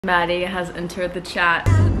Maddie has entered the chat.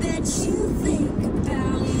 I bet you think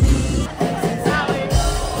about me.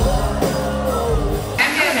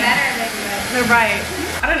 I'm doing better than you. They're right.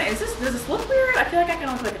 I don't know, does this look weird? I feel like I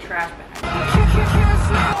can look like a trash bag.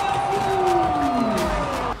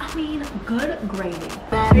 I mean, good grading.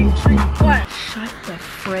 What? Shut the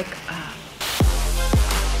frick up.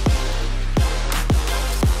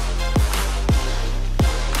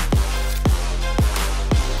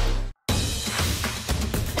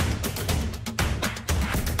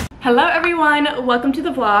 Hello everyone, welcome to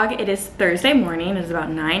the vlog. It is Thursday morning, it is about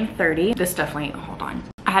 9:30. This definitely, hold on.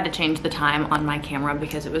 I had to change the time on my camera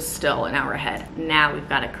because it was still an hour ahead. Now we've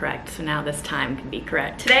got it correct, so now this time can be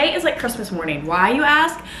correct. Today is like Christmas morning. Why, you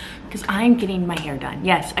ask? Because I'm getting my hair done.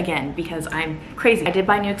 Yes, again, because I'm crazy. I did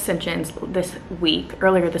buy new extensions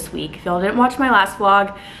earlier this week. If y'all didn't watch my last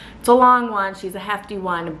vlog, it's a long one, she's a hefty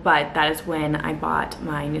one, but that is when I bought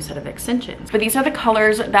my new set of extensions. But these are the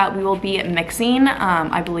colors that we will be mixing.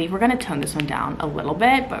 I believe we're gonna tone this one down a little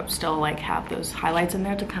bit, but still like have those highlights in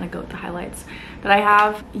there to kind of go with the highlights that I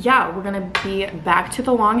have. Yeah, we're gonna be back to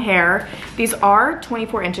the long hair. These are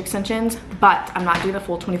 24-inch extensions, but I'm not doing the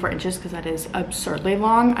full 24 inches because that is absurdly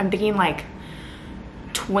long. I'm thinking like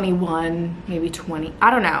 21, maybe 20,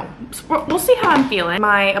 I don't know. We'll see how I'm feeling.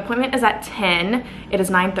 My appointment is at 10, it is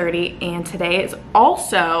 9:30, and today is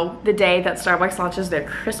also the day that Starbucks launches their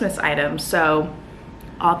Christmas items. So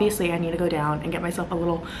obviously I need to go down and get myself a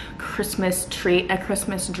little Christmas treat, a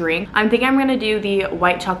Christmas drink. I'm thinking I'm gonna do the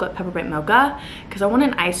white chocolate peppermint mocha because I want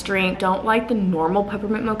an iced drink. Don't like the normal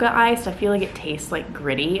peppermint mocha iced. I feel like it tastes like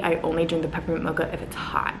gritty. I only drink the peppermint mocha if it's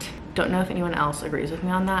hot. Don't know if anyone else agrees with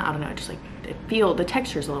me on that. I don't know, just like the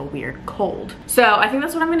texture's a little weird, cold. So I think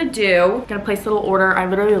that's what I'm gonna do. I'm gonna place a little order. I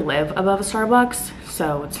literally live above a Starbucks,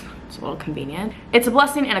 so it's a little convenient. It's a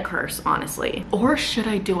blessing and a curse, honestly. Or should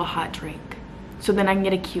I do a hot drink? So then I can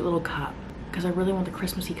get a cute little cup because I really want the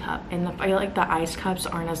Christmassy cup. And I feel like the iced cups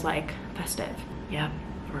aren't as like festive. Yep,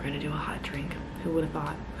 we're gonna do a hot drink. Who would have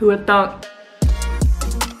thought? Who would have thought?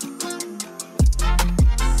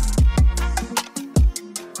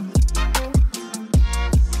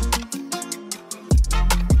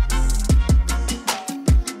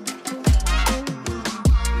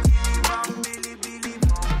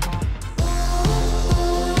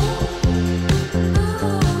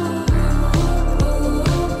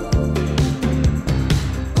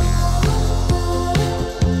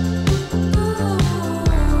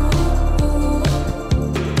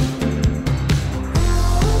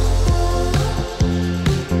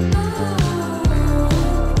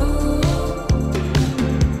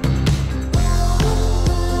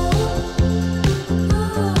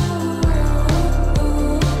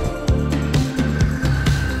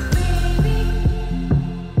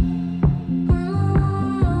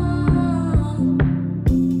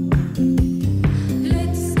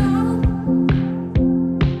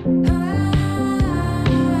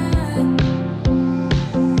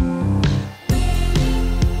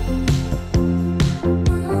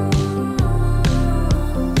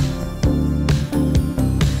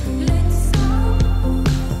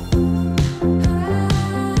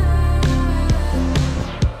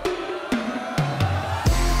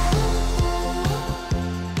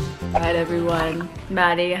 Alright everyone,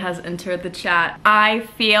 Maddie has entered the chat. I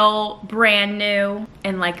feel brand new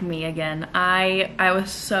and like me again. I was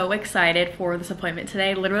so excited for this appointment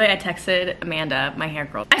today. Literally, I texted Amanda, my hair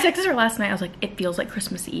girl. I texted her last night. I was like, it feels like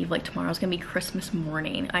Christmas Eve. Like tomorrow's gonna be Christmas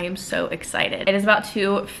morning. I am so excited. It is about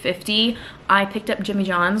 2:50. I picked up Jimmy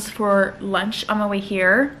John's for lunch on my way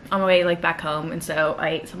here, on my way like back home. And so I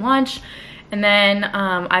ate some lunch. And then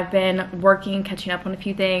I've been working, catching up on a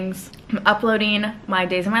few things. I'm uploading my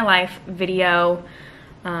days of my life video.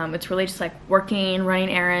 It's really just like working, running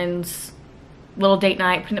errands, little date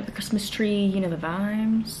night, putting up the Christmas tree, you know the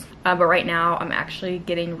vibes. But right now I'm actually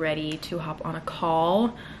getting ready to hop on a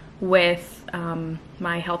call with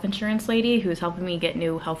my health insurance lady who's helping me get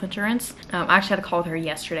new health insurance. I actually had a call with her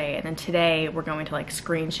yesterday, and then today we're going to like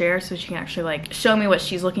screen share so she can actually like show me what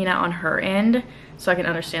she's looking at on her end so I can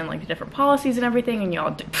understand like the different policies and everything. And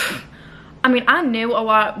y'all, I mean, I knew a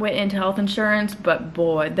lot went into health insurance, but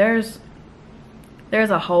boy, there's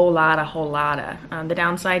a whole lot. The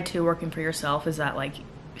downside to working for yourself is that like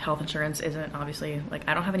health insurance isn't obviously like,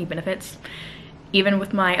 I don't have any benefits. Even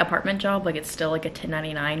with my apartment job, like it's still like a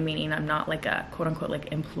 1099, meaning I'm not like a quote unquote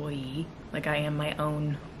like employee. Like I am my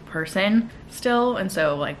own person still. And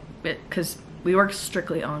so like, because we work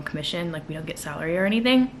strictly on commission, like we don't get salary or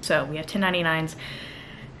anything. So we have 1099s.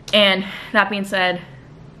 And that being said,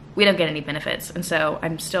 we don't get any benefits. And so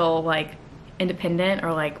I'm still like independent,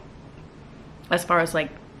 or like as far as like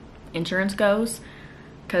insurance goes,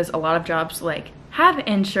 because a lot of jobs like have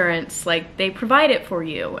insurance, like they provide it for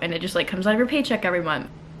you and it just like comes out of your paycheck every month.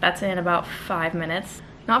 That's in about 5 minutes.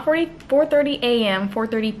 Not 4:30 a.m.,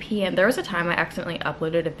 4:30 p.m. There was a time I accidentally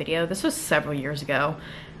uploaded a video. This was several years ago.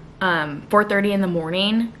 4:30 in the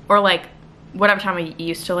morning, or like whatever time I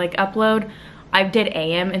used to like upload. I did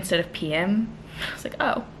AM instead of PM. I was like,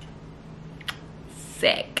 oh,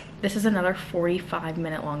 sick. This is another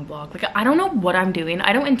 45-minute long vlog. Like, I don't know what I'm doing.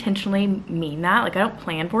 I don't intentionally mean that. Like, I don't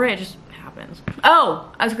plan for it. It just happens.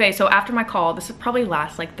 Oh, okay. So after my call, this would probably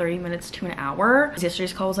last like 30 minutes to an hour.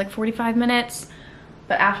 Yesterday's call was like 45 minutes.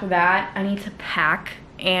 But after that, I need to pack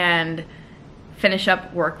and finish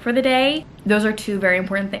up work for the day. Those are two very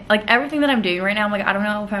important things. Like everything that I'm doing right now, I'm like, I don't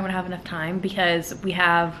know if I'm gonna have enough time because we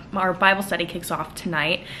have our Bible study kicks off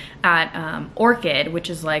tonight at Orchid, which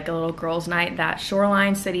is like a little girls' night that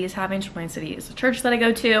Shoreline City is having. Shoreline City is a church that I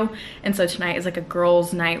go to. And so tonight is like a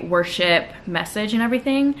girls' night worship message and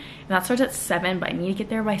everything. And that starts at 7, but I need to get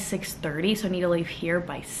there by 6:30. So I need to leave here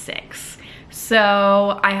by 6.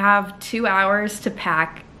 So I have 2 hours to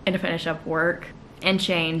pack and to finish up work and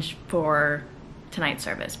change for tonight's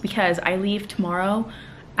service because I leave tomorrow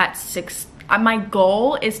at 6. My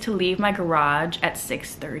goal is to leave my garage at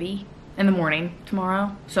 6:30 in the morning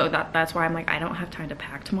tomorrow. So that's why I'm like, I don't have time to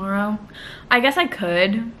pack tomorrow. I guess I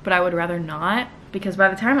could, but I would rather not, because by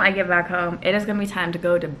the time I get back home, it is gonna be time to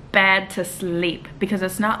go to bed to sleep, because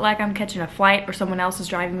it's not like I'm catching a flight or someone else is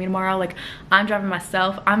driving me tomorrow. Like, I'm driving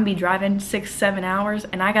myself. I'm gonna be driving 6-7 hours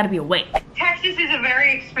and I gotta be awake. Texas is a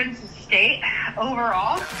very expensive state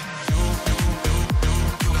overall.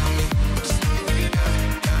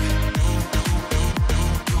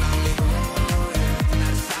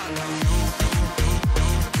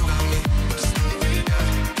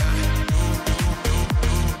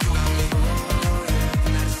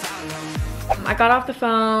 I got off the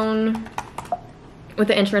phone with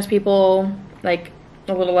the insurance people like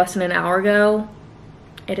a little less than an hour ago.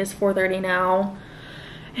 It is 4:30 now,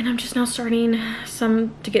 and I'm just now starting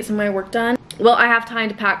to get some of my work done. Well, I have time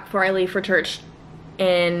to pack before I leave for church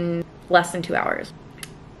in less than 2 hours.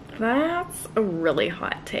 That's a really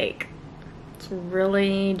hot take. It's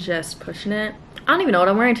really just pushing it. I don't even know what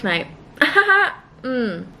I'm wearing tonight.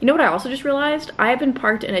 You know what I also just realized? I have been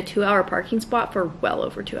parked in a 2-hour parking spot for well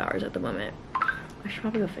over 2 hours at the moment. I should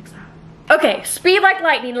probably go fix that. Okay, speed like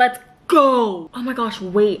lightning, let's go. Oh my gosh,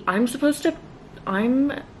 wait, I'm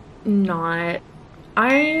not.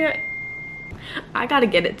 I gotta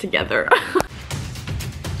get it together.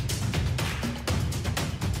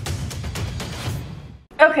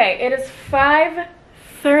 Okay, it is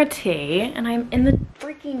 5:30 and I'm in the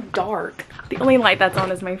freaking dark. The only light that's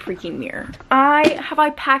on is my freaking mirror. Have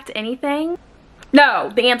I packed anything?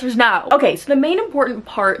 No, the answer is no. Okay, so the main important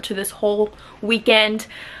part to this whole weekend,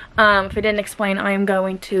 if I didn't explain, I am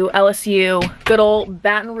going to LSU, good old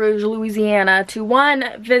Baton Rouge, Louisiana, to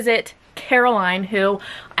visit Caroline, who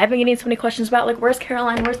I've been getting so many questions about, like, where's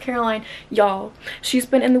Caroline? Where's Caroline? Y'all, she's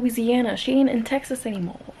been in Louisiana. She ain't in Texas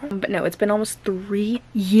anymore. But no, it's been almost 3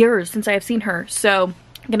 years since I have seen her. So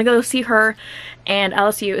I'm gonna go see her, and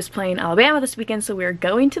LSU is playing Alabama this weekend, so we're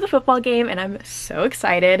going to the football game, and I'm so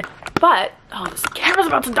excited. But, oh, this camera's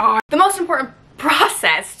about to die. The most important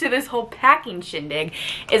process to this whole packing shindig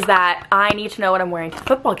is that I need to know what I'm wearing to the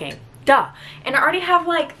football game. Duh. And I already have,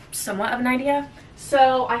 like, somewhat of an idea.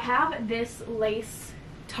 So I have this lace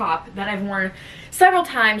top that I've worn several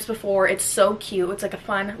times before. It's so cute. It's like a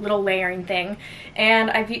fun little layering thing.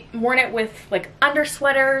 And I've worn it with, like, under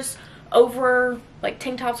sweaters, over like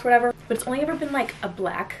tank tops, whatever, but it's only ever been like a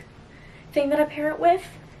black thing that I pair it with.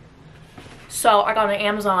 So I got on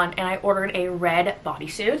Amazon and I ordered a red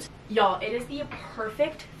bodysuit. Y'all, it is the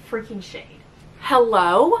perfect freaking shade.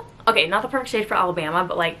 Hello? Okay, not the perfect shade for Alabama,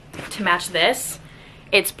 but like to match this,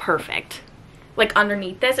 it's perfect. Like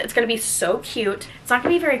underneath this, it's gonna be so cute. It's not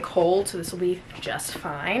gonna be very cold, so this will be just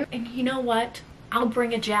fine. And you know what? I'll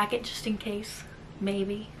bring a jacket just in case,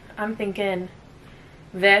 maybe. I'm thinking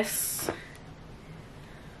this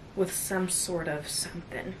with some sort of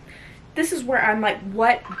something. This is where I'm like,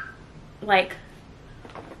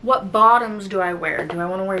 what bottoms do I wear? Do I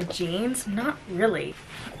want to wear jeans? Not really.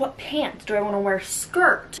 What pants? Do I want to wear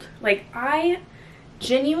skirt? Like, I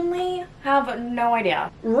genuinely have no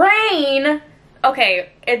idea. Rain! Okay,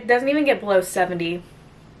 it doesn't even get below 70.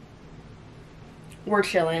 We're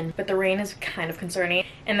chilling, but the rain is kind of concerning.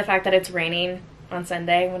 And the fact that it's raining on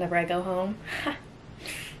Sunday whenever I go home.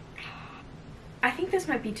 I think this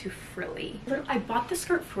might be too frilly. I bought the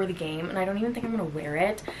skirt for the game and I don't even think I'm gonna wear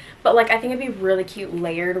it. But like, I think it'd be really cute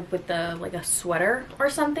layered with like a sweater or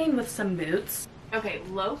something with some boots. Okay,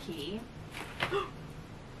 low key.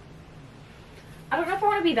 I don't know if I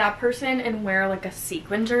want to be that person and wear like a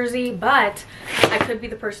sequin jersey, but I could be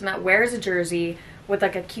the person that wears a jersey with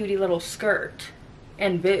like a cutie little skirt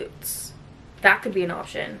and boots. That could be an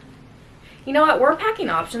option. You know what? We're packing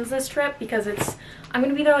options this trip because I'm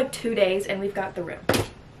gonna be there like 2 days and we've got the room.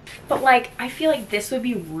 But like, I feel like this would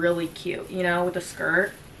be really cute, you know, with a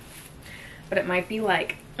skirt. But it might be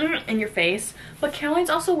like in your face. But Caroline's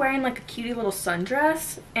also wearing like a cutie little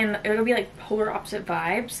sundress and it'll be like polar opposite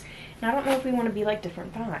vibes. And I don't know if we want to be like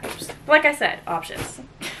different vibes. But like I said, options.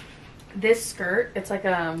 This skirt, it's like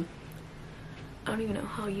I don't even know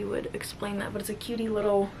how you would explain that, but it's a cutie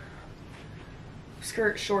little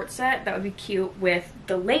skirt short set that would be cute with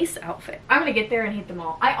the lace outfit. I'm gonna get there and hit them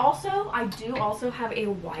all. I do also have a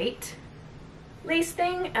white lace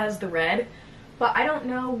thing as the red, but I don't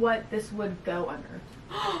know what this would go under.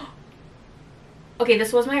 Okay,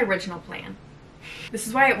 this was my original plan. This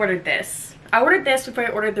is why I ordered this. I ordered this before I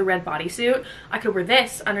ordered the red bodysuit. I could wear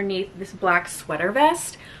this underneath this black sweater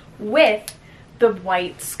vest with the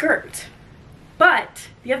white skirt. But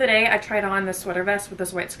the other day I tried on this sweater vest with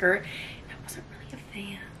this white skirt and I wasn't really a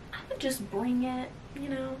fan. I would just bring it, you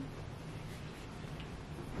know.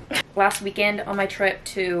 Last weekend on my trip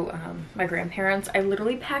to my grandparents, I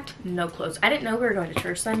literally packed no clothes. I didn't know we were going to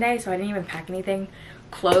church Sunday, so I didn't even pack anything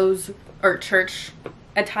clothes or church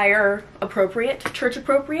attire appropriate, church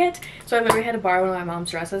appropriate. So I literally had to borrow one of my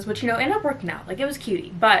mom's dresses, which, you know, ended up working out. Like, it was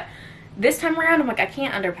cutie. But this time around, I'm like, I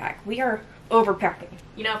can't underpack. We are overpacking.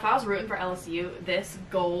 You know, if I was rooting for LSU, this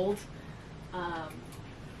gold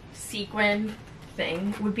sequin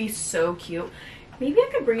thing would be so cute. Maybe I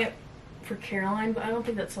could bring it for Caroline, but I don't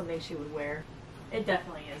think that's something she would wear. It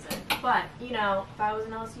definitely isn't. But, you know, if I was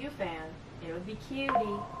an LSU fan, it would be cutie.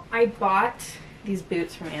 I bought these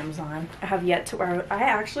boots from Amazon. I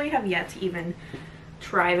actually have yet to even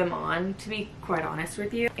try them on, to be quite honest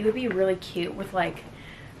with you. It would be really cute with like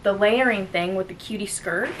the layering thing with the cutie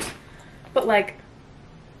skirt, but like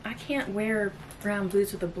I can't wear brown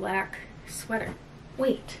boots with a black sweater.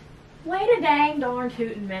 Wait a dang darn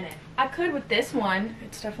tootin' minute. I could with this one.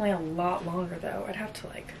 It's definitely a lot longer though. I'd have to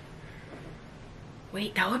like,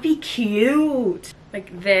 wait, that would be cute.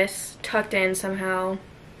 Like this tucked in somehow,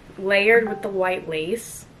 layered with the white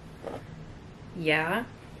lace. Yeah,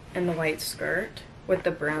 and the white skirt with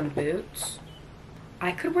the brown boots.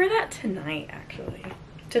 I could wear that tonight actually,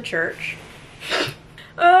 to church.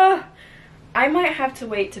 I might have to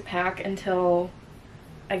wait to pack until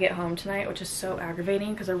I get home tonight, which is so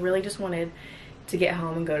aggravating because I really just wanted to get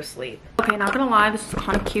home and go to sleep. Okay, not gonna lie, this is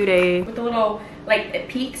kind of cute with the little, like, it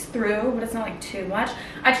peeks through, but it's not like too much.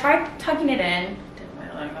 I tried tucking it in, didn't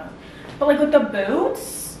really like that. But like with the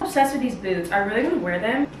boots, I'm obsessed with these boots. I really want to wear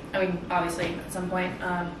them. I mean, obviously at some point.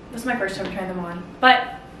 This is my first time trying them on,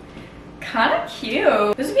 but kind of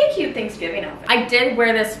cute. This would be a cute Thanksgiving outfit. I did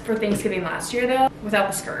wear this for Thanksgiving last year though,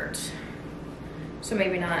 without the skirt. So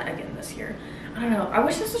maybe not again this year. I don't know. I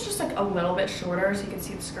wish this was just like a little bit shorter so you could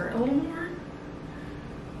see the skirt a little more.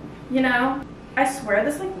 You know? I swear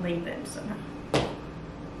this like lengthened somehow.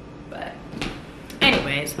 But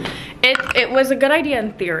anyways, it was a good idea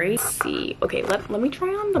in theory. Let's see. Okay, let me try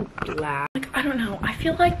on the black. Like, I don't know. I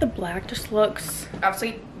feel like the black just looks,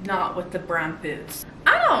 obviously not with the brown boots.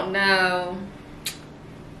 I don't know.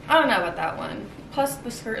 I don't know about that one. Plus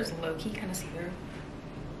the skirt is low-key kind of see-through.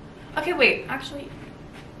 Okay, wait, actually,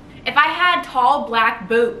 if I had tall black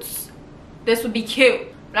boots, this would be cute.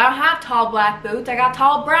 But I don't have tall black boots, I got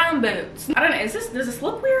tall brown boots. I don't know, does this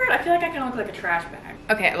look weird? I feel like I kind of look like a trash bag.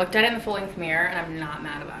 Okay, I looked at it in the full-length mirror and I'm not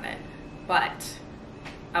mad about it. But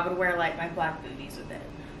I would wear like my black booties with it.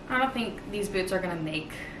 I don't think these boots are gonna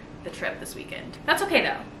make the trip this weekend. That's okay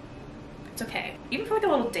though. It's okay. Even for like a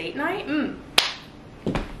little date night,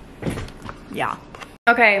 yeah.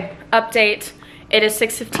 Okay, update. It is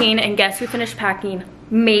 6:15 and guess who finished packing?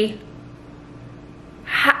 Me.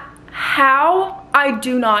 How? I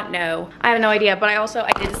do not know. I have no idea, but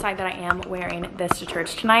I did decide that I am wearing this to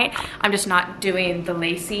church tonight. I'm just not doing the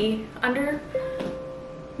lacy underneath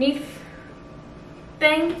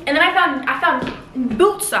thing. And then I found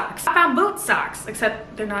boot socks. I found boot socks,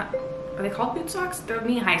 except they're not, are they called boot socks? They're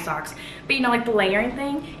knee-high socks. But you know, like the layering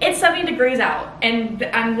thing. It's 70 degrees out and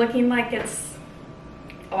I'm looking like it's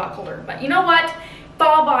a lot colder, but you know what?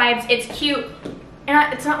 Fall vibes, it's cute.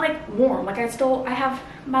 And it's not like warm, like I have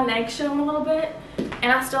my legs showing a little bit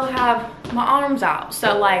and I still have my arms out.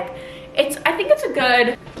 So like, I think it's a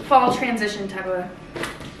good fall transition type of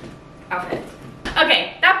outfit.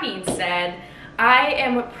 Okay, that being said, I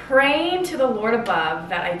am praying to the Lord above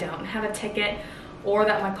that I don't have a ticket or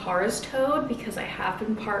that my car is towed because I have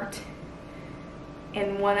been parked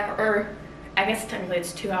in I guess technically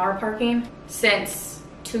it's 2-hour parking since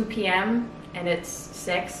 2 p.m. and it's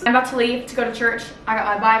 6. I'm about to leave to go to church. I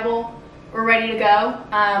got my Bible. We're ready to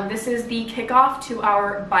go. This is the kickoff to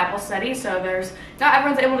our Bible study. So not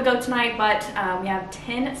everyone's able to go tonight, but we have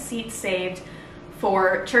 10 seats saved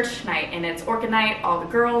for church night, and it's Orchid night, all the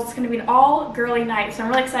girls. It's gonna be an all girly night, so I'm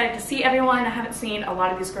really excited to see everyone. I haven't seen a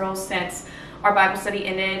lot of these girls since our Bible study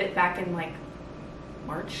ended back in like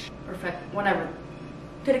March or whenever.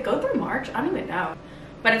 Did it go through March? I don't even know.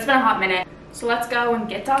 But it's been a hot minute. So let's go and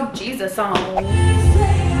get dog Jesus on.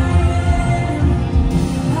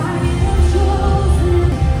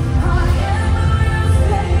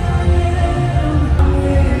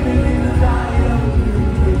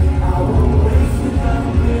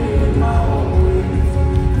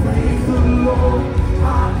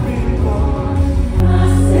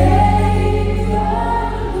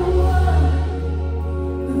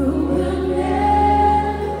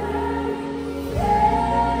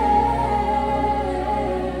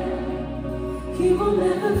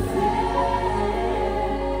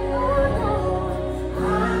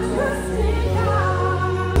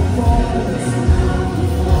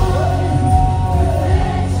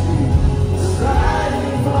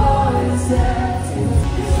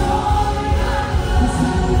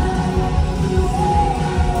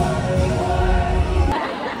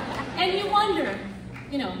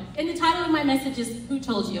 Who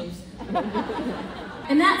told you?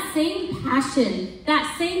 And that same passion,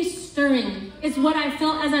 that same stirring is what I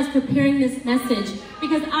felt as I was preparing this message,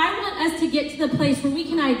 because I want us to get to the place where we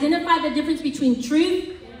can identify the difference between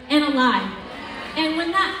truth and a lie. And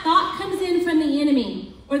when that thought comes in from the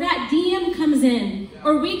enemy, or that DM comes in,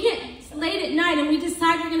 or we get late at night and we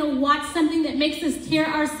decide we're going to watch something that makes us tear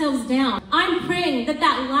ourselves down, I'm praying that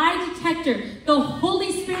that lie detector, the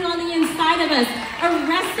Holy Spirit on the inside of us,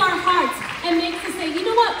 arrests our hearts and makes us say, you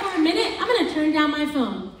know what, for a minute, I'm going to turn down my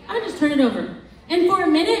phone. I'm going to just turn it over. And for a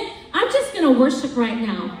minute, I'm just going to worship right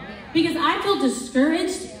now, because I feel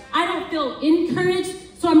discouraged. I don't feel encouraged.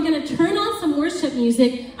 So I'm going to turn on some worship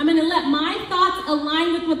music. I'm going to let my thoughts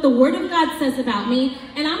align with what the Word of God says about me,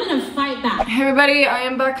 and I'm going to fight back. Hey everybody, I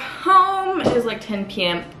am back home. It is like 10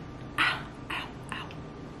 p.m. Ow, ow, ow.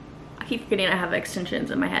 I keep forgetting I have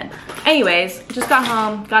extensions in my head. Anyways, just got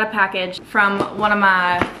home, got a package from one of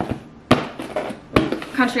my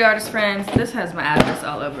country artist friends. This has my address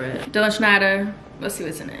all over it. Dylan Schneider. Let's see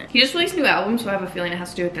what's in it. He just released a new album, so I have a feeling it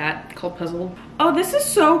has to do with that, called Puzzle. Oh, this is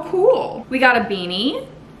so cool. We got a beanie.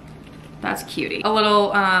 That's cutie. A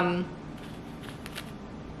little,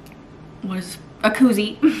 what is, a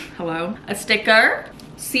koozie. Hello. A sticker.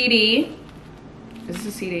 CD. This is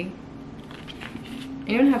a CD.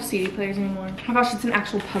 I don't have CD players anymore. Oh my gosh, it's an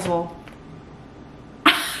actual puzzle.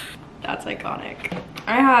 That's iconic.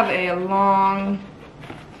 I have a long,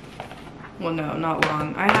 well no, not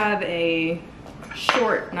long. I have a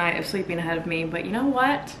short night of sleeping ahead of me, but you know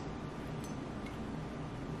what?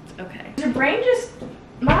 It's okay. Your brain just,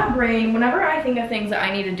 my brain, whenever I think of things that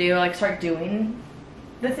I need to do, I like start doing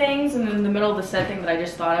the things, and then in the middle of the said thing that I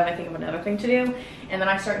just thought of, I think of another thing to do, and then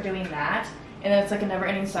I start doing that, and then it's like a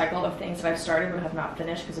never-ending cycle of things that I've started but have not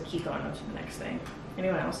finished because I keep going on to the next thing.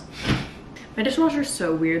 Anyone else? My dishwasher is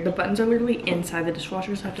so weird. The buttons are literally inside the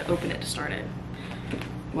dishwasher, so I have to open it to start it.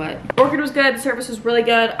 What? Orchid was good. The service was really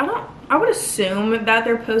good. I would assume that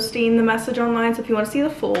they're posting the message online, so if you want to see the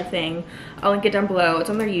full thing, I'll link it down below. It's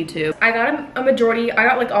on their YouTube. I got a majority. I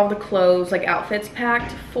got like all the clothes, like outfits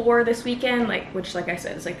packed for this weekend, like, which like I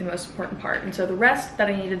said is like the most important part. And so the rest that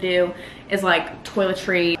I need to do is like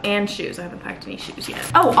toiletry and shoes. I haven't packed any shoes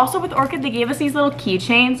yet. Oh, also with Orchid, they gave us these little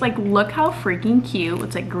keychains. Like, look how freaking cute.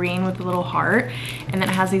 It's like green with a little heart, and then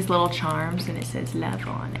it has these little charms and it says love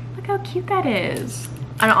on it. Look how cute that is.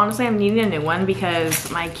 And honestly, I'm needing a new one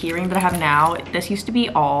because my keyring that I have now, this used to be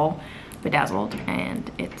all bedazzled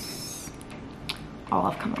and it's all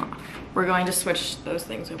have come off. We're going to switch those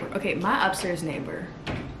things over. Okay, my upstairs neighbor.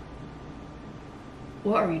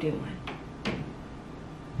 What are you doing?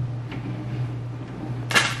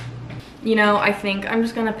 You know, I think I'm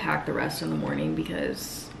just gonna pack the rest in the morning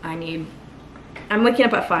because I'm waking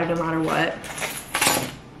up at 5 no matter what.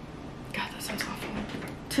 God, that sounds awful.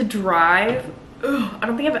 To drive, ugh, I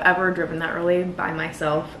don't think I've ever driven that early by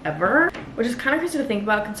myself ever, which is kind of crazy to think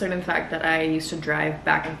about considering the fact that I used to drive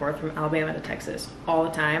back and forth from Alabama to Texas all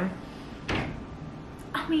the time.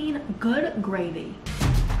 I mean, good gravy.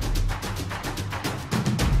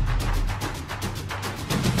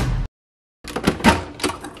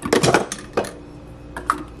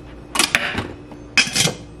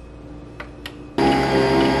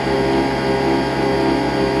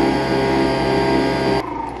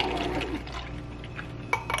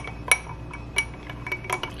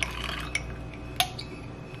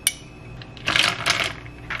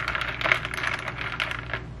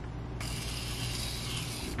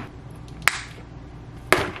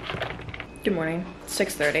 Good morning,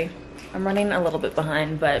 6:30. I'm running a little bit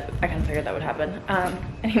behind, but I kind of figured that would happen.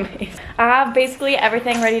 Anyways, I have basically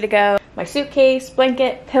everything ready to go. My suitcase,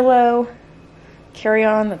 blanket, pillow,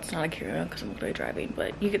 carry-on. That's not a carry-on because I'm literally driving,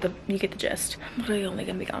 but you get the gist. I'm literally only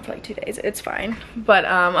gonna be gone for like 2 days. It's fine. But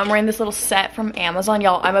I'm wearing this little set from Amazon,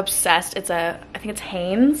 y'all. I'm obsessed. I think it's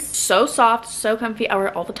Hanes. So soft, so comfy. I wear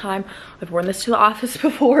it all the time. I've worn this to the office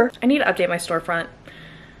before. I need to update my storefront.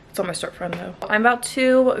 It's on my storefront though. I'm about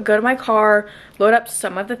to go to my car, load up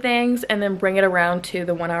some of the things, and then bring it around to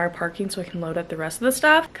the 1 hour parking so I can load up the rest of the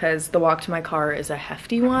stuff, because the walk to my car is a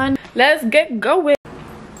hefty one. Let's get going.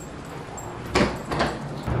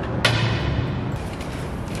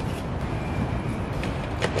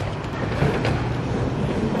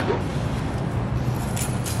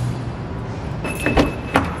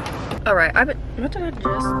 All right, what did I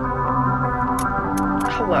just,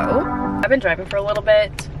 hello? I've been driving for a little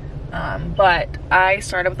bit, but I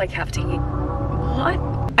started with like half tank. What?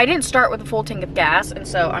 I didn't start with a full tank of gas, and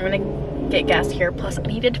so I'm gonna get gas here. Plus I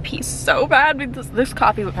needed to pee so bad because this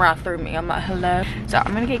coffee went right through me. I'm like, hello. So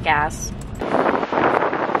I'm gonna get gas.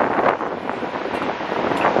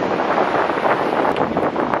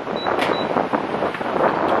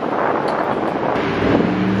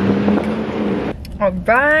 All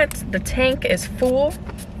right, the tank is full.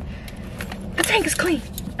 The tank is clean.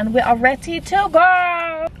 And we are ready to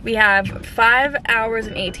go. We have 5 hours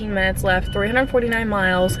and 18 minutes left, 349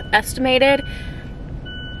 miles. Estimated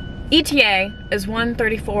ETA is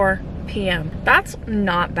 1:34 p.m. That's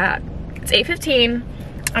not bad. It's 8:15.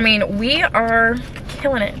 I mean, we are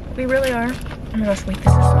killing it. We really are. Oh my gosh, wait, this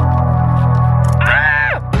is... Ah!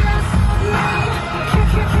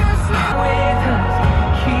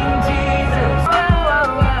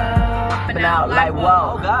 Out like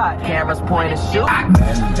whoa, God. Cameras point and shoot.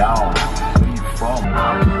 Man down. Where you from?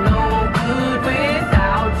 I'm no good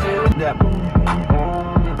without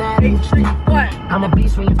you. What? I'm a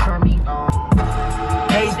beast when you turn me on.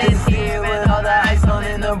 Hate this here with all the ice on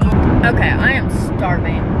in the room. Okay, I am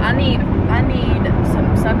starving. I need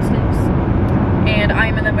some substance, and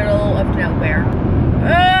I'm in the middle of nowhere.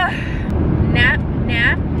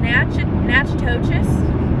 Natchitoches?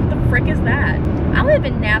 What the frick is that? I live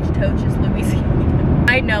in Natchitoches, Louisiana.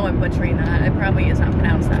 I know I'm butchering that. It probably is not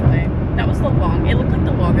pronounced that way. That was it looked like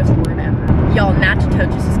the longest word ever. Y'all,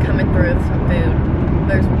 Natchitoches is coming through with some food.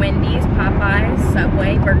 There's Wendy's, Popeyes,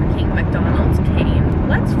 Subway, Burger King, McDonald's, Cane.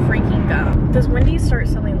 Let's freaking go. Does Wendy's start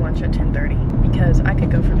selling lunch at 10:30? Because I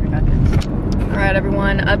could go for 3 buckets. All right,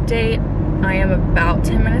 everyone, update. I am about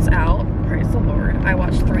 10 minutes out. Praise the Lord. I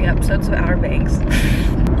watched 3 episodes of Outer Banks.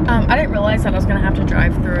 I didn't realize that I was gonna have to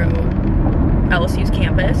drive through LSU's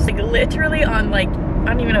campus. Like literally on like, I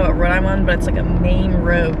don't even know what road I'm on, but it's like a main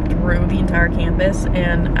road through the entire campus.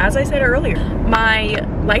 And as I said earlier, my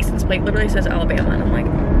license plate literally says Alabama, and I'm like,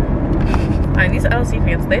 I mean, these LSU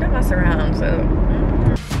fans, they don't mess around, so.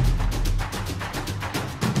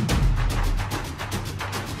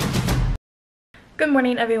 Good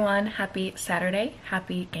morning, everyone. Happy Saturday.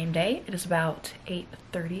 Happy game day. It is about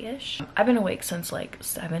 8:30-ish. I've been awake since like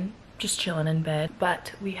 7, just chilling in bed,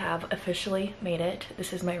 but we have officially made it.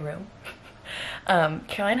 This is my room.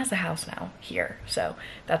 Caroline has a house now here, so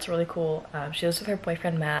that's really cool. She lives with her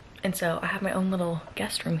boyfriend Matt, and so I have my own little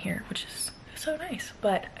guest room here, which is so nice.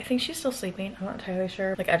 But I think she's still sleeping. I'm not entirely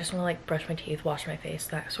sure. Like, I just want to like brush my teeth, wash my face,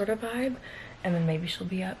 that sort of vibe, and then maybe she'll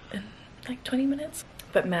be up in like 20 minutes.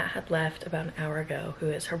 But Matt had left about an hour ago, who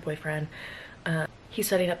is her boyfriend. He's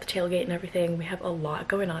setting up the tailgate and everything. We have a lot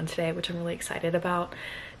going on today, which I'm really excited about.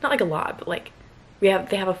 Not like a lot, but like they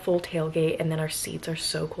have a full tailgate, and then our seats are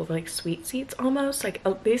so cool. They're like sweet seats almost. Like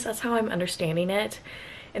at least that's how I'm understanding it.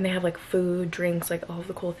 And they have like food, drinks, like all of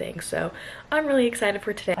the cool things. So I'm really excited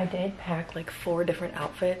for today. I did pack like 4 different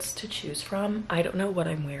outfits to choose from. I don't know what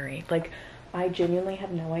I'm wearing. Like, I genuinely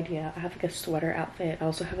have no idea. I have like a sweater outfit. I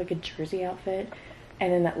also have like a jersey outfit.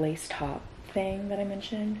 And then that lace top thing that I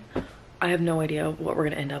mentioned. I have no idea what we're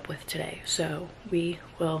gonna end up with today, so we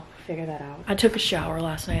will figure that out. I took a shower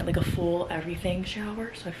last night, like a full everything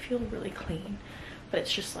shower, so I feel really clean. But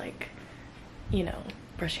it's just like, you know,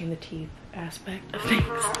 brushing the teeth aspect of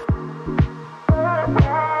things.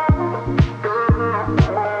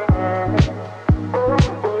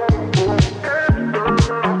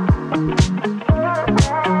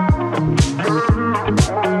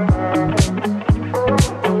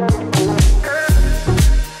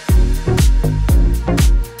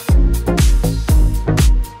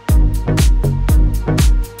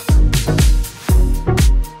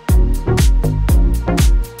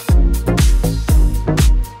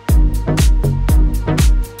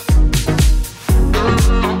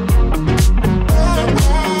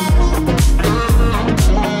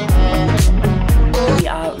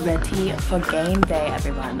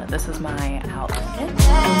 this is my outfit.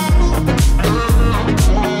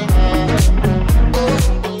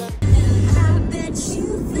 I bet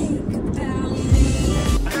you think about me.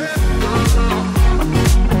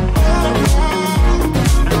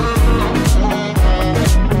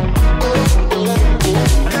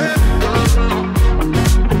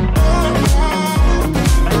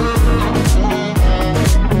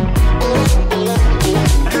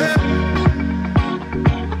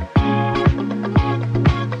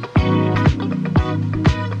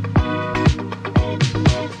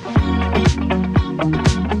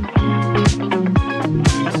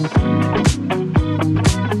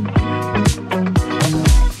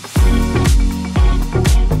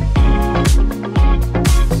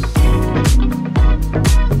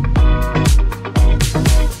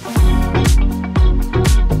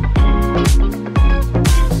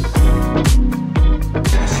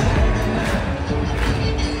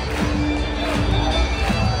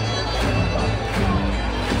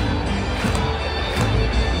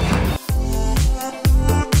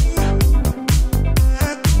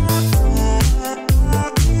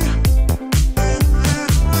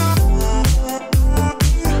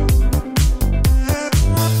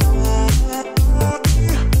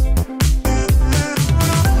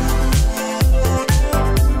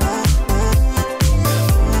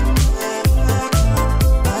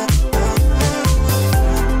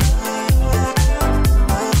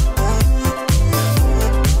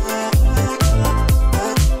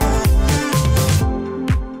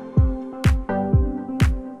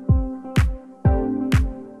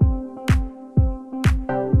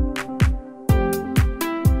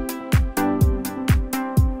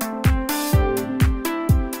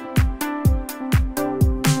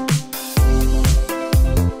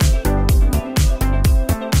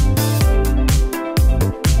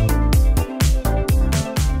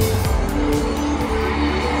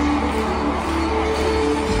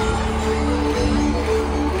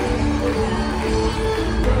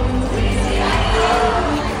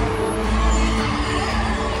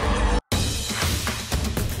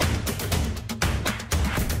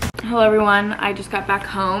 Hello everyone, I just got back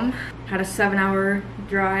home. Had a 7-hour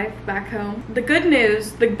drive back home. The good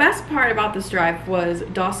news, the best part about this drive was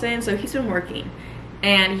Dawson, so he's been working.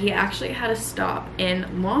 And he actually had a stop in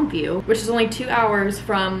Longview, which is only 2 hours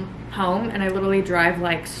from home, and I literally drive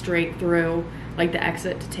like straight through like the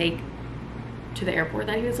exit to take to the airport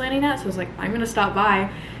that he was landing at. So I was like, I'm gonna stop by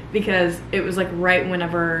because it was like right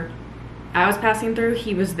whenever I was passing through,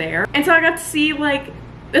 he was there. And so I got to see like,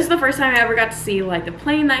 this is the first time I ever got to see like the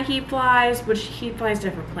plane that he flies, which he flies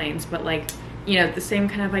different planes, but like, you know, the same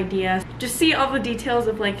kind of idea. Just see all the details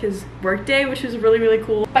of like his work day, which was really, really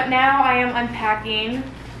cool. But now I am unpacking.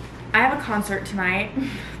 I have a concert tonight.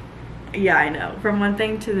 Yeah, I know, from one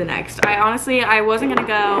thing to the next. I wasn't gonna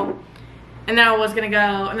go, and then I was gonna go,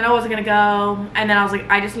 and then I wasn't gonna go, and then I was like,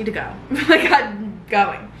 I just need to go. Like, I'm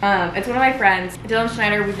going. It's one of my friends, Dylan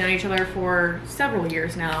Schneider. We've known each other for several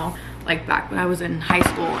years now, like back when I was in high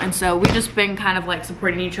school, and so we've just been kind of like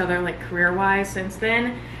supporting each other like career-wise since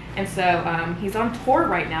then. And so he's on tour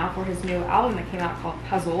right now for his new album that came out called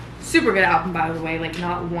Puzzle. Super good album, by the way, like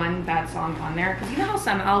not one bad song on there, because you know how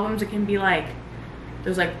some albums it can be like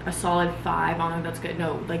there's like a solid 5 on it that's good.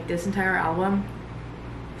 No, like this entire album,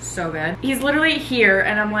 so good. He's literally here,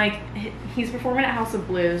 and I'm like, he's performing at House of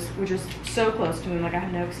Blues, which is so close to me. Like I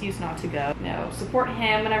have no excuse not to go. Support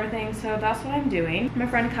him and everything. So that's what I'm doing. My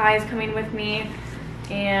friend Kai is coming with me,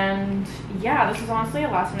 and yeah, this is honestly a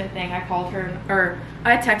last minute thing. I called her, or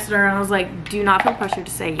I texted her, and I was like, do not feel pressured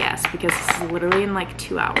to say yes, because this is literally in like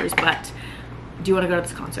 2 hours, but do you want to go to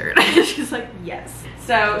this concert? She's like, yes.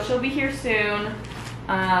 So she'll be here soon.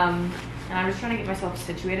 And I'm just trying to get myself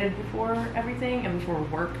situated before everything and before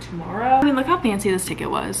work tomorrow. I mean, look how fancy this ticket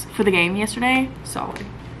was for the game yesterday. Solid.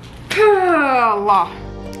 Allah.